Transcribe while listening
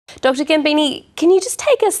Dr. Gambini, can you just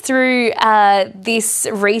take us through this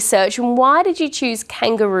research and why did you choose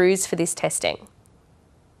kangaroos for this testing?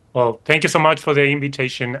 Well, thank you so much for the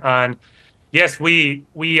invitation. And yes, we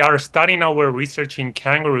are starting our research in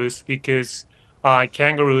kangaroos because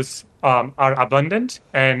kangaroos are abundant.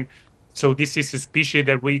 And so this is a species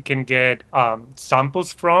that we can get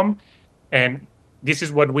samples from. And this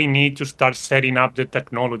is what we need to start setting up the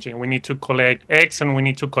technology. We need to collect eggs and we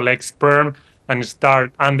need to collect sperm and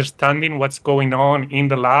start understanding what's going on in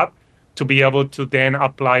the lab to be able to then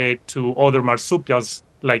apply it to other marsupials,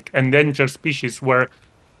 like endangered species, where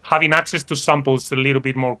having access to samples is a little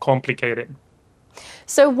bit more complicated.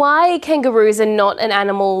 So why kangaroos are not an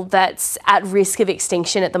animal that's at risk of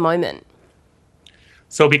extinction at the moment?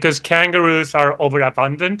 So because kangaroos are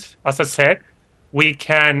overabundant, as I said, we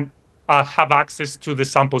can have access to the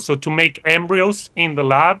samples. So to make embryos in the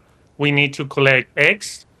lab, we need to collect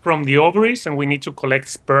eggs from the ovaries and we need to collect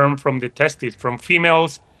sperm from the testes, from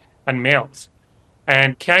females and males.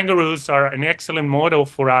 And kangaroos are an excellent model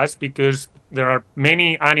for us because there are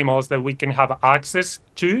many animals that we can have access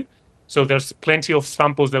to. So there's plenty of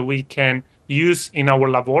samples that we can use in our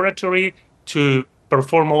laboratory to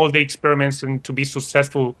perform all the experiments and to be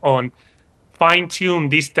successful on fine-tune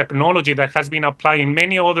this technology that has been applied in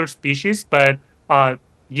many other species, but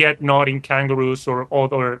yet not in kangaroos or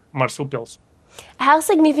other marsupials. How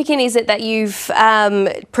significant is it that you've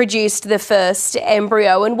produced the first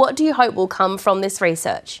embryo, and what do you hope will come from this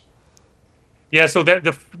research? Yeah, so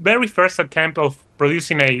the very first attempt of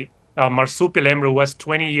producing a marsupial embryo was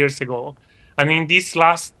 20 years ago. And in these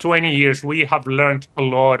last 20 years, we have learned a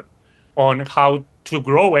lot on how to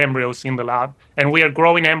grow embryos in the lab. And we are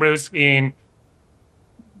growing embryos in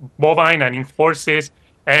bovine and in horses.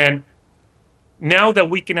 And now that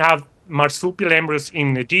we can have marsupial embryos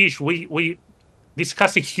in the dish, this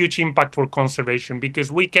has a huge impact for conservation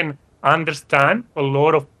because we can understand a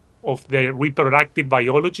lot of the reproductive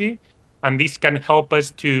biology, and this can help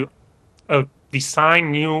us to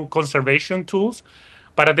design new conservation tools.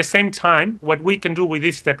 But at the same time, what we can do with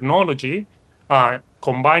this technology,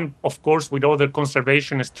 combined, of course, with other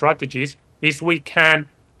conservation strategies, is we can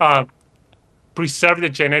preserve the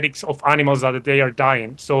genetics of animals that they are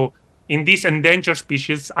dying. So in these endangered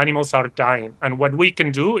species, animals are dying. And what we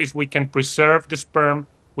can do is we can preserve the sperm,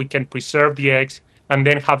 we can preserve the eggs, and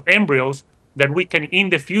then have embryos that we can, in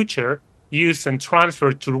the future, use and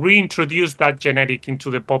transfer to reintroduce that genetic into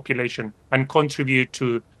the population and contribute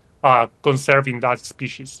to conserving that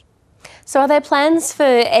species. So are there plans for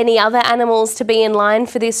any other animals to be in line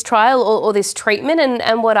for this trial or this treatment,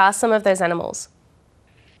 and what are some of those animals?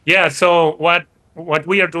 Yeah, so what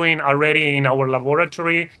we are doing already in our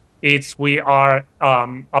laboratory is we are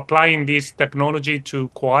applying this technology to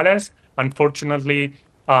koalas. Unfortunately,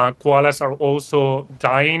 koalas are also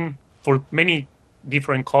dying for many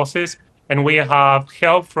different causes, and we have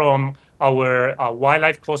help from our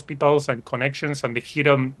wildlife hospitals and connections and the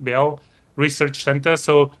Hidden Bell Research Center.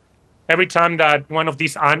 So every time that one of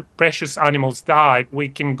these precious animals died, we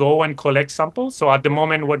can go and collect samples. So at the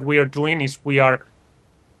moment, what we are doing is we are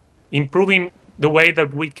improving the way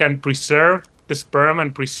that we can preserve the sperm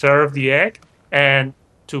and preserve the egg, and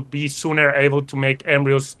to be sooner able to make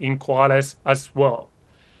embryos in koalas as well.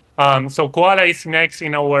 So koala is next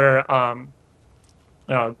in our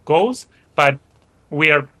goals, but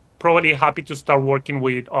we are probably happy to start working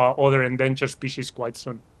with other endangered species quite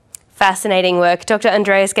soon. Fascinating work. Dr.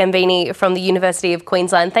 Andres Gambini from the University of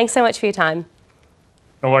Queensland. Thanks so much for your time.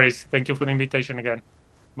 No worries. Thank you for the invitation again.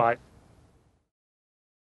 Bye.